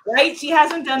 right? She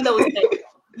hasn't done those things.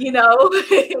 You know,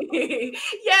 yay!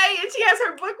 And she has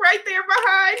her book right there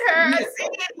behind her. I see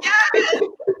it, yes.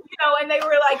 You know, and they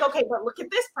were like, okay, but look at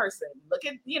this person. Look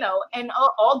at, you know, and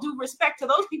all due respect to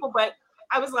those people, but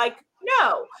I was like,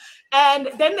 no. And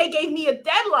then they gave me a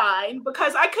deadline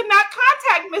because I could not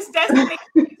contact Miss Destiny.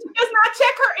 She does not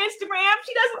check her Instagram.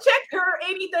 She doesn't check her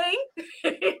anything.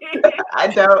 I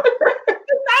don't. She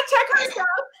does not check her stuff.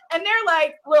 And they're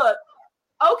like, look,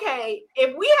 okay,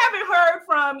 if we haven't heard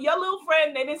from your little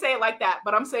friend, they didn't say it like that,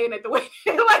 but I'm saying it the way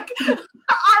like our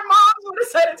moms would have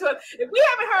said it to us. If we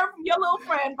haven't heard from your little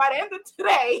friend by the end of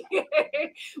today,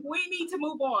 we need to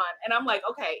move on. And I'm like,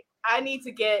 okay, I need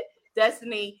to get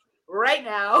Destiny right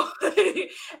now.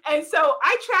 And so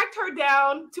I tracked her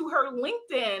down to her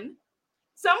LinkedIn,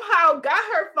 somehow got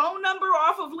her phone number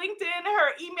off of LinkedIn,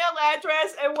 her email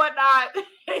address and whatnot.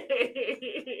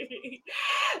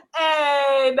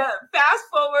 And fast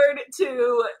forward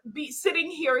to be sitting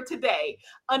here today.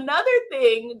 Another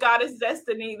thing, Goddess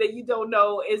Destiny, that you don't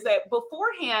know is that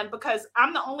beforehand, because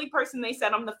I'm the only person, they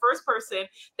said I'm the first person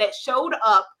that showed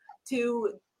up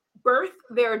to birth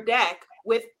their deck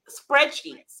with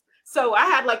spreadsheets. So I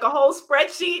had like a whole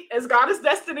spreadsheet, as Goddess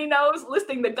Destiny knows,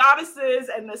 listing the goddesses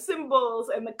and the symbols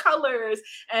and the colors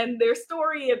and their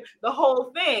story and the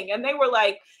whole thing. And they were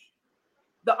like,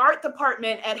 the art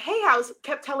department at Hay House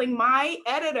kept telling my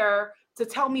editor to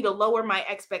tell me to lower my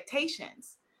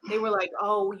expectations. They were like,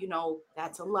 oh, you know,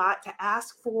 that's a lot to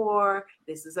ask for.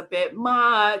 This is a bit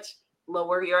much.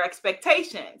 Lower your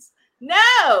expectations.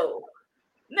 No,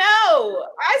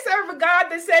 I serve a God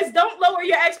that says, don't lower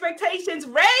your expectations,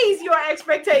 raise your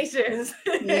expectations.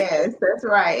 Yes, that's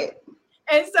right.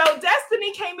 And so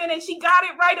Destiny came in and she got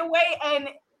it right away, and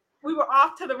we were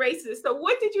off to the races. So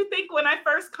what did you think when I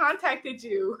first contacted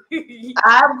you?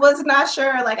 I was not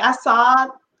sure. Like I saw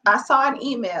an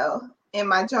email in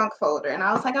my junk folder and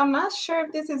I was like, I'm not sure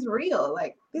if this is real.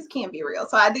 Like this can't be real.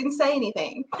 So I didn't say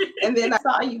anything. And then I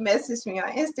saw you message me on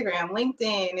Instagram,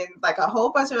 LinkedIn, and like a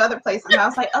whole bunch of other places. And I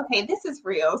was like, okay, this is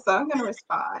real. So I'm going to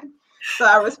respond. So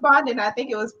I responded, and I think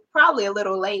it was probably a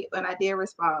little late when I did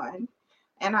respond.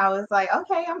 And I was like,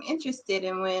 okay, I'm interested.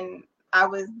 And when I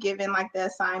was given like the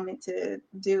assignment to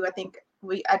do, I think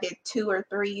I did 2 or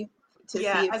 3 to see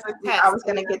if I was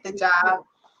going to get the job.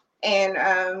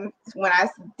 And when I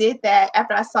did that,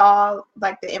 after I saw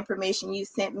like the information you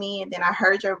sent me, and then I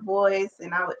heard your voice,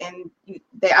 and I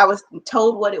was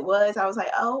told what it was, I was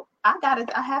like, oh, I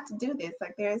have to do this.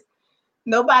 Like there's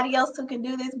nobody else who can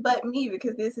do this but me,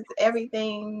 because this is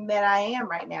everything that I am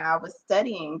right now. I was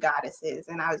studying goddesses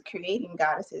and I was creating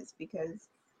goddesses because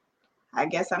I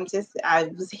guess I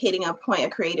was hitting a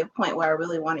creative point where I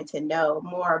really wanted to know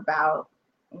more about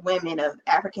women of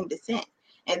African descent.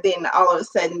 And then all of a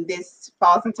sudden this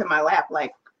falls into my lap,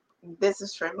 like this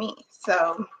is for me.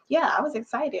 So yeah, I was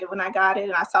excited when I got it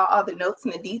and I saw all the notes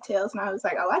and the details, and I was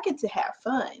like, oh, I get to have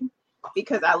fun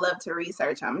because I love to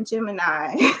research. I'm a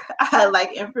Gemini. I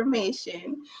like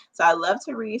information. So I love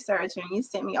to research, and you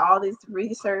sent me all this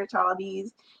research, all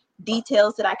these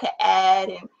details that I could add,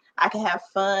 and I could have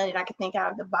fun, and I could think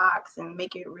out of the box and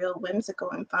make it real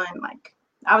whimsical and fun. Like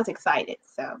I was excited.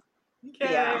 So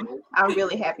okay. Yeah, I'm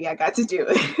really happy I got to do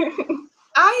it.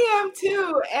 I am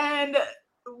too. And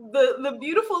the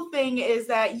beautiful thing is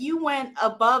that you went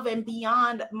above and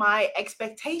beyond my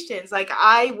expectations. Like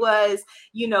I was,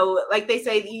 like they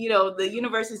say, the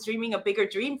universe is dreaming a bigger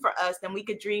dream for us than we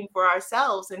could dream for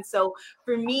ourselves. And so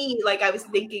for me, like I was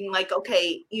thinking like,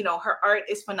 okay, her art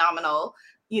is phenomenal.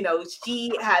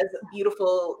 She has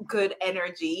beautiful, good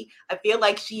energy. I feel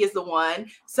like she is the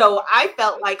one. So I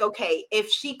felt like, okay,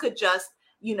 if she could just,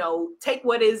 take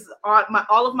what is on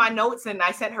all of my notes, and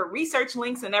I sent her research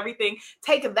links and everything,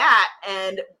 take that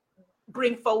and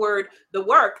bring forward the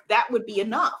work, that would be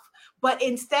enough. But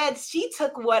instead, she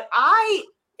took what I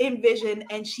envisioned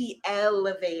and she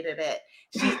elevated it.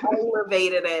 She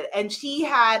elevated it, and she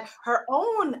had her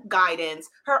own guidance,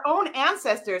 her own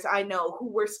ancestors I know who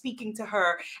were speaking to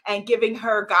her and giving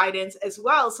her guidance as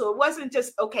well. So it wasn't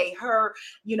just, okay, her,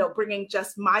 bringing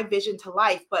just my vision to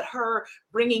life, but her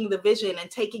bringing the vision and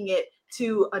taking it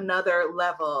to another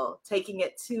level,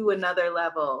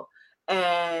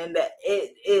 And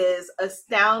it is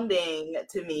astounding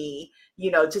to me,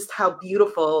 just how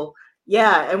beautiful.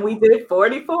 Yeah, and we did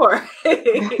 44.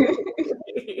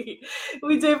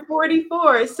 We did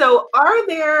 44. So are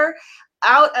there,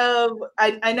 out of,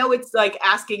 I know it's like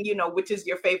asking, which is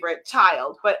your favorite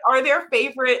child, but are there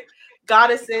favorite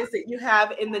goddesses that you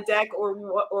have in the deck,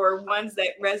 or ones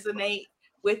that resonate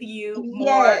with you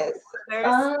more Yes. than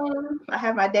others? I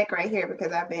have my deck right here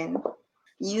because I've been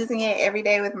using it every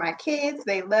day with my kids.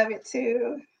 They love it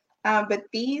too. But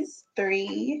these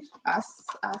three,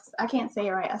 I can't say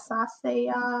it right.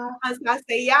 Asaseya.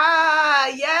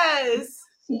 Asaseya, yes.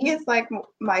 She is like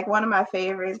one of my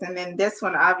favorites, and then this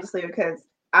one obviously because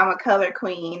I'm a color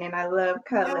queen and I love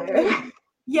color.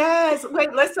 Yes.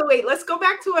 Let's go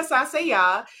back to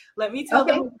Asaseya. Let me tell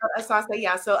them about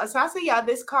Asaseya. So Asaseya,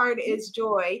 this card is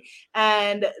Joy,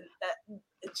 and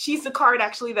she's the card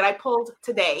actually that I pulled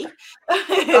today.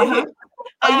 Oh,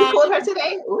 you pulled her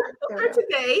today? Ooh, I pulled her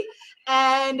today.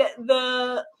 And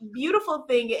the beautiful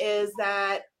thing is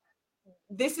that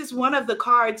this is one of the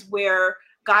cards where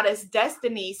Goddess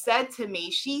Destiny said to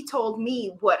me, she told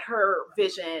me what her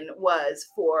vision was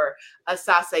for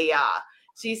Asaseya.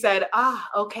 She said,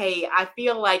 okay, I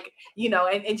feel like,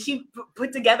 and she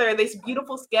put together this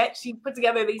beautiful sketch. She put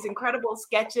together these incredible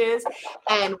sketches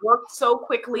and worked so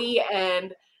quickly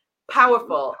and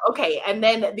powerful. Okay, and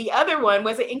then the other one,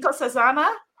 was it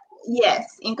Inkosazana?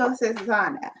 Yes,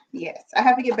 Inkosazana. Yes, I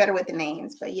have to get better with the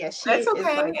names, but yes, that's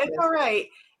okay. It's all right.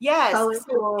 Yes,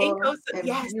 colorful,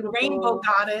 yes, rainbow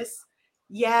goddess.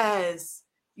 Yes.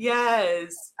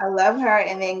 I love her.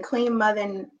 And then Queen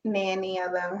Mother Nanny, I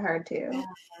love her too.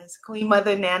 Yes, Queen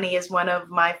Mother Nanny is one of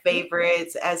my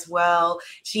favorites as well.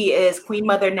 She is Queen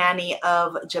Mother Nanny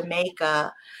of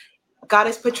Jamaica.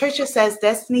 Goddess Patricia says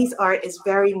Destiny's art is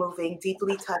very moving,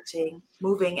 deeply touching,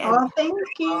 moving. And thank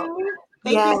you.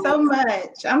 Thank you so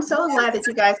much. I'm so glad that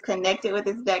you guys connected with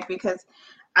this deck, because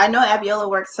I know Abiola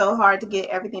worked so hard to get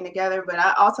everything together, but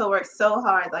I also worked so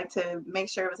hard to make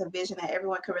sure it was a vision that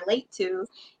everyone could relate to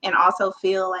and also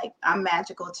feel like I'm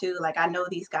magical too. Like, I know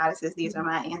these goddesses, these are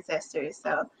my ancestors.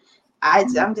 So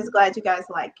I'm just glad you guys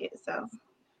like it. So.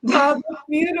 Oh, that's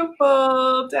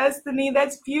beautiful, Destiny.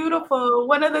 That's beautiful.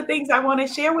 One of the things I want to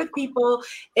share with people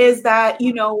is that,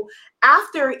 even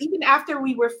after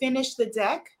we were finished the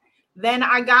deck, then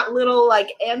I got little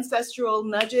ancestral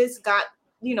nudges, got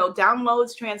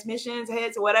downloads, transmissions,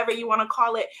 hits, whatever you want to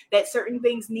call it, that certain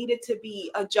things needed to be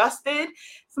adjusted.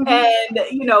 Mm-hmm.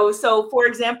 And, so for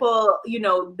example,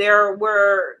 there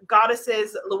were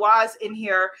goddesses, Luas in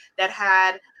here that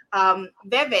had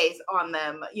Veves on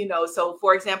them, so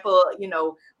for example,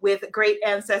 with great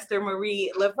ancestor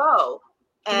Marie Laveau.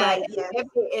 And it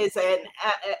is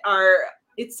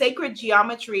it's sacred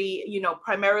geometry,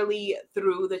 primarily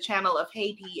through the channel of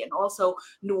Haiti and also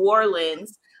New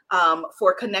Orleans,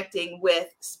 for connecting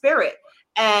with spirit.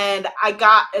 And I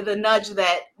got the nudge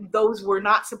that those were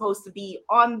not supposed to be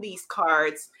on these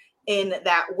cards in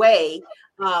that way,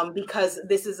 because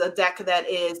this is a deck that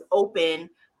is open,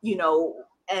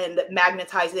 and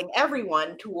magnetizing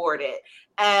everyone toward it.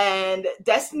 And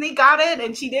Destiny got it,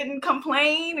 and she didn't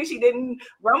complain, or she didn't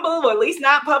rumble, or at least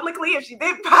not publicly. If she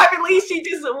did privately, she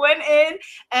just went in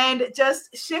and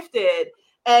just shifted.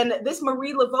 And this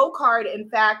Marie Laveau card, in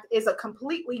fact, is a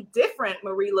completely different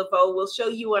Marie Laveau. We'll show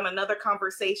you on another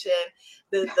conversation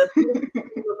the Marie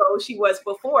Laveau she was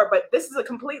before, but this is a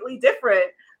completely different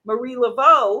Marie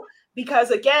Laveau, because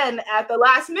again, at the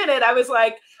last minute, I was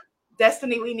like,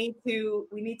 Destiny, we need to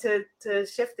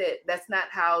shift it. That's not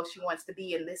how she wants to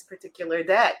be in this particular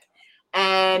deck.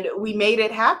 And we made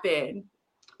it happen.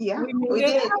 Yeah, we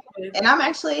did. And I'm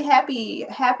actually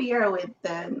happier with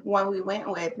the one we went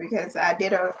with, because I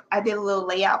did a little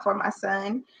layout for my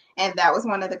son, and that was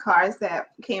one of the cards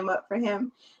that came up for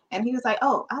him. And he was like,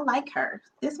 "Oh, I like her.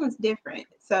 This one's different."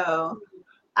 So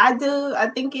I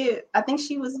think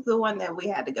she was the one that we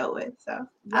had to go with. So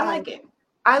yeah. I like it.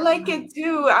 I like it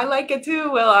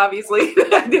too. Well, obviously,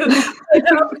 I do.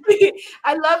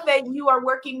 I love that you are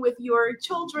working with your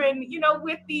children,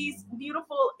 with these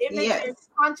beautiful images,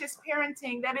 conscious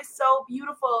parenting. That is so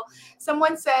beautiful.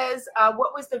 Someone says,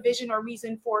 what was the vision or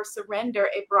reason for surrender?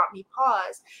 It brought me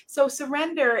pause. So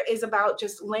surrender is about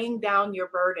just laying down your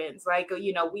burdens.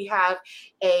 We have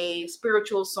a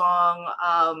spiritual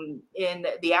song in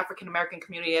the African American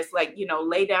community. It's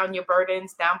lay down your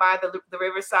burdens down by the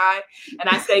riverside.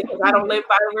 And I say, because I don't live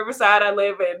by the riverside, I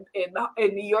live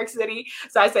in New York City.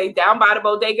 So I say, down by the a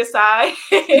bodega side.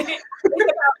 It's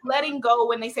about letting go.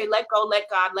 When they say let go, let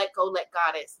God, let go, let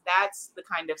Goddess. That's the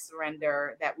kind of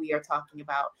surrender that we are talking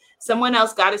about. Someone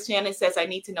else, Goddess Shannon, says, I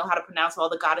need to know how to pronounce all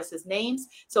the goddesses' names.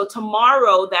 So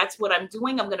tomorrow, that's what I'm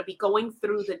doing. I'm going to be going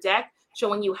through the deck,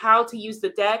 showing you how to use the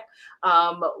deck,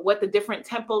 what the different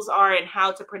temples are, and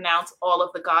how to pronounce all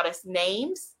of the goddess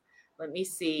names. Let me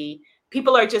see.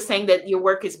 People are just saying that your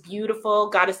work is beautiful.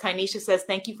 Goddess Tynesha says,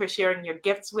 thank you for sharing your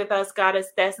gifts with us, Goddess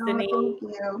Destiny. Oh, thank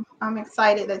you. I'm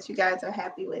excited that you guys are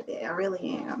happy with it. I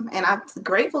really am. And I'm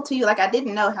grateful to you. Like, I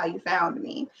didn't know how you found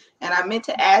me. And I meant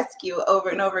to ask you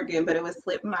over and over again, but it was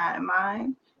slipped my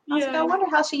mind. I was like, I wonder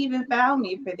how she even found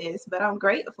me for this. But I'm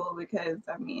grateful because,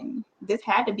 I mean, this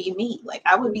had to be me. Like,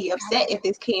 I would be upset if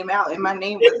this came out and my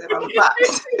name wasn't on the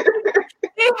box.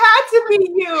 It had to be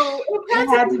you. It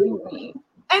had to be me.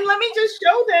 And let me just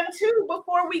show them too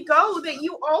before we go that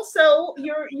you also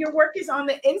your work is on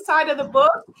the inside of the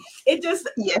book. It just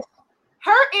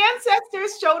her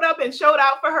ancestors showed up and showed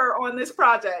out for her on this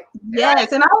project.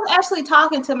 Yes, and I was actually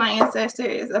talking to my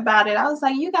ancestors about it. I was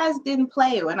like, you guys didn't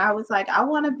play when I was like, I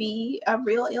want to be a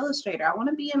real illustrator. I want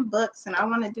to be in books and I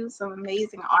want to do some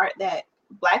amazing art that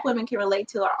Black women can relate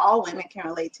to or all women can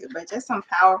relate to, but just some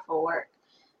powerful work.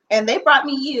 And they brought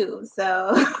me you,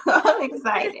 so I'm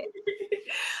excited.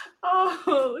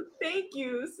 Oh, thank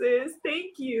you, sis.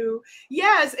 Thank you.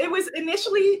 Yes, it was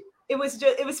initially, it was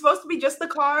supposed to be just the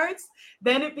cards.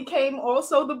 Then it became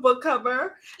also the book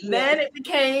cover. Yes. Then it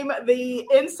became the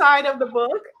inside of the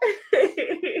book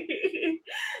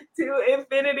to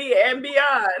infinity and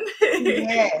beyond.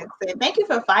 Yes, and thank you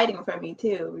for fighting for me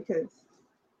too, because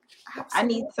absolutely. I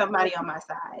need somebody on my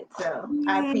side, so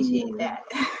I appreciate that.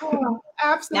 Oh,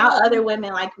 absolutely. Now other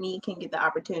women like me can get the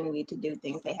opportunity to do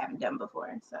things they haven't done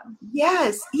before. So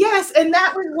yes, and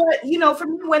that was what, for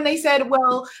me, when they said,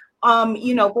 well,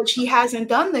 but she hasn't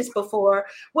done this before.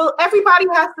 Well, everybody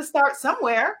has to start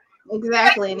somewhere.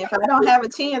 Exactly, and if I don't have a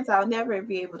chance, I'll never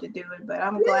be able to do it. But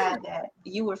I'm glad that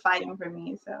you were fighting for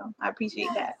me, so I appreciate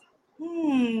that.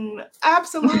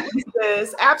 Absolutely,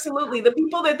 sis. Absolutely. The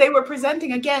people that they were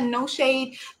presenting, again, no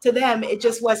shade to them. It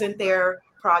just wasn't their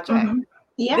project. Mm-hmm.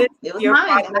 Yeah, it was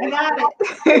mine, and I got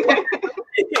it.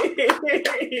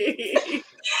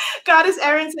 Goddess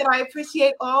Erin said, I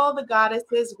appreciate all the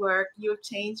goddesses' work. You have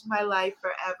changed my life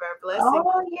forever. Blessings.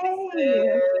 Oh,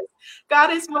 yay.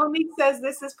 Goddess Monique says,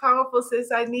 this is powerful,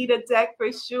 sis. I need a deck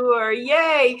for sure.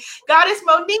 Yay. Goddess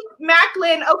Monique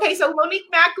Macklin. Okay, so Monique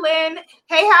Macklin,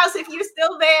 hey, house, if you're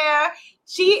still there.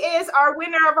 She is our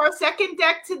winner of our second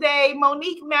deck today,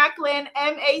 Monique Macklin,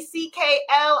 Macklin.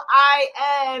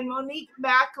 Monique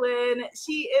Macklin.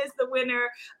 She is the winner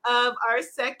of our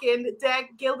second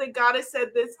deck. Gilded Goddess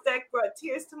said this deck brought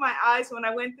tears to my eyes when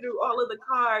I went through all of the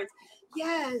cards.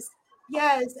 Yes.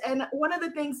 And one of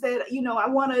the things that, I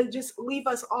want to just leave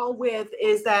us all with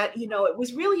is that, it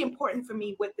was really important for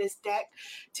me with this deck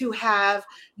to have,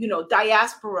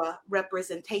 diaspora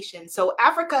representation. So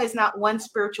Africa is not one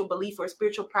spiritual belief or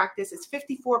spiritual practice. It's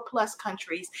 54 plus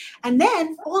countries. And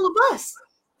then all of us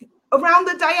around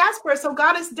the diaspora. So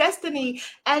Goddess Destiny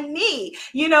and me,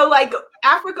 like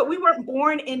Africa, we weren't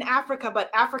born in Africa,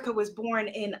 but Africa was born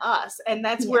in us. And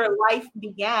that's where life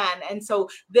began. And so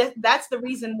that's the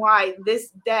reason why this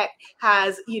deck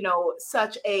has,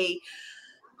 such a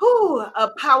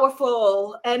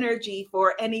powerful energy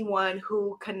for anyone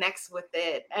who connects with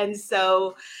it. And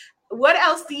so what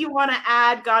else do you want to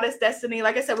add, Goddess Destiny?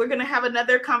 Like I said, we're going to have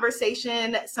another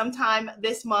conversation sometime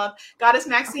this month. Goddess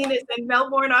Maxine is in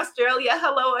Melbourne, Australia.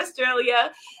 Hello,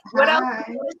 Australia. What else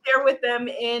do you want to share with them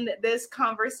in this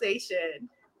conversation?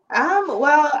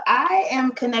 Well, I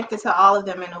am connected to all of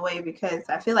them in a way because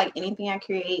I feel like anything I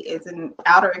create is an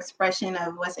outer expression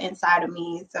of what's inside of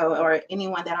me. So, or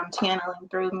anyone that I'm channeling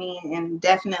through me, and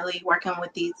definitely working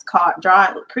with these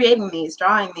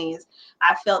drawing these,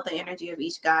 I felt the energy of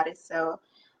each goddess. So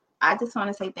I just want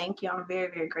to say thank you. I'm very,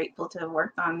 very grateful to have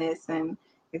worked on this. And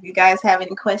if you guys have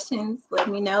any questions, let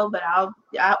me know, but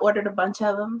I ordered a bunch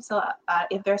of them. So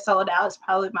if they're sold out, it's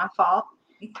probably my fault.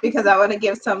 Because I want to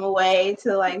give some away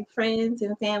to like friends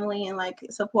and family and like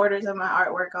supporters of my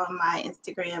artwork on my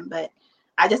Instagram. But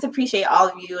I just appreciate all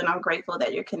of you, and I'm grateful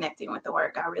that you're connecting with the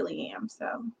work. I really am.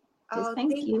 So just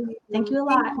thank you. Thank you a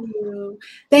lot.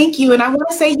 Thank you. And I want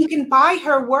to say you can buy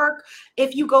her work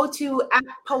if you go to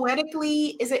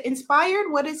Poetically. Is it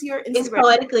Inspired? What is your Instagram? It's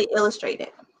Poetically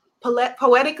Illustrated.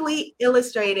 Poetically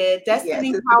Illustrated.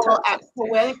 Destiny Powell at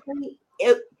Poetically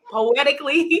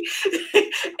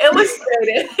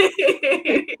Illustrated.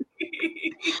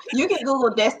 You can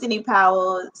Google Destiny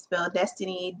Powell, spell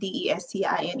Destiny,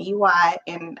 Destiny,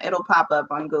 and it'll pop up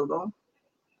on Google.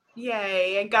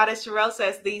 Yay. And Goddess Sherelle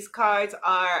says these cards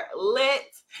are lit.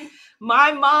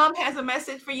 My mom has a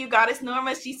message for you, Goddess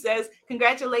Norma. She says,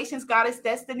 congratulations, Goddess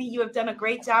Destiny. You have done a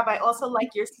great job. I also like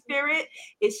your spirit.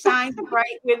 It shines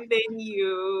bright within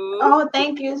you. Oh,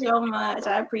 thank you so much.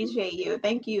 I appreciate you.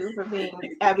 Thank you for being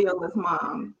Abiola's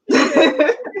mom.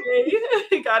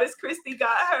 Goddess Christy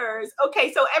got hers.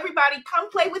 Okay, so everybody come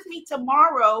play with me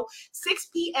tomorrow, 6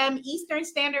 p.m. Eastern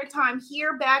Standard Time,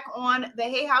 here back on the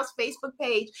Hay House Facebook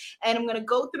page. And I'm going to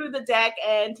go through the deck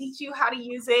and teach you how to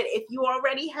use it. If you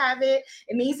already have it,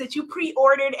 it means that you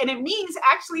pre-ordered, and it means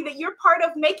actually that you're part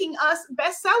of making us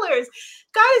bestsellers.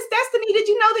 Goddess Destiny, did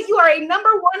you know that you are a #1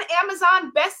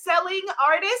 Amazon best-selling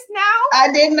artist now?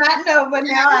 I did not know, but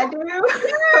now I do.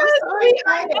 Yes,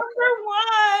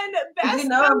 #1 best. You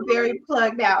know, I'm very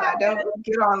plugged out. I don't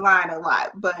get online a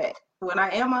lot, but when I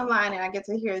am online and I get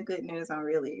to hear good news, I'm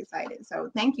really excited. So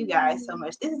thank you guys so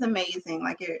much. This is amazing.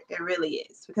 Like it really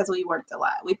is, because we worked a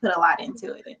lot. We put a lot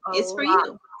into it. It's for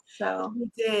you. So we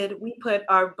did. We put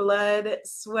our blood,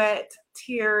 sweat,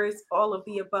 tears, all of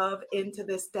the above into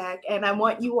this deck. And I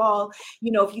want you all,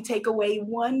 if you take away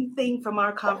one thing from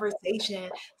our conversation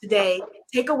today,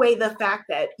 take away the fact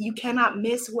that you cannot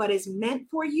miss what is meant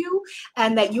for you,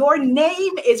 and that your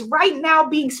name is right now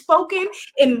being spoken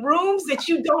in rooms that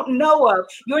you don't know of.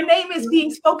 Your name is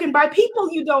being spoken by people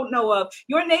you don't know of.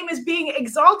 Your name is being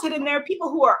exalted, and there are people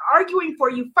who are arguing for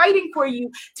you, fighting for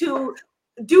you to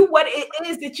do what it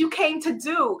is that you came to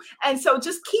do. And so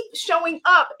just keep showing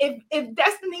up. If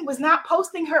Destiny was not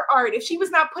posting her art, if she was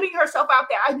not putting herself out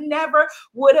there, I never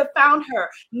would have found her.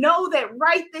 Know that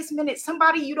right this minute,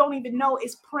 somebody you don't even know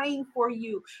is praying for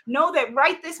you. Know that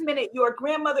right this minute, your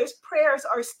grandmother's prayers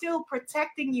are still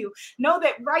protecting you. Know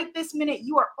that right this minute,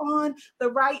 you are on the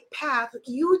right path.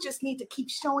 You just need to keep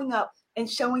showing up and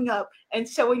showing up and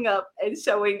showing up and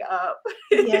showing up.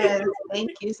 Yes, thank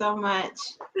you so much.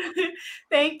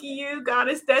 Thank you,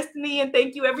 Goddess Destiny, and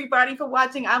thank you everybody for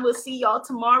watching. I will see y'all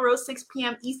tomorrow, 6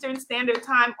 p.m. Eastern Standard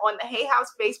Time on the Hay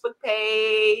House Facebook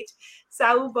page.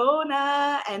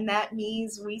 Sawubona, and that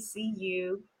means we see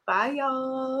you. Bye,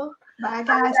 y'all. Bye,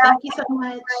 guys. Thank you so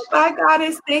much. Bye,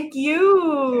 Goddess. Thank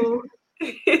you.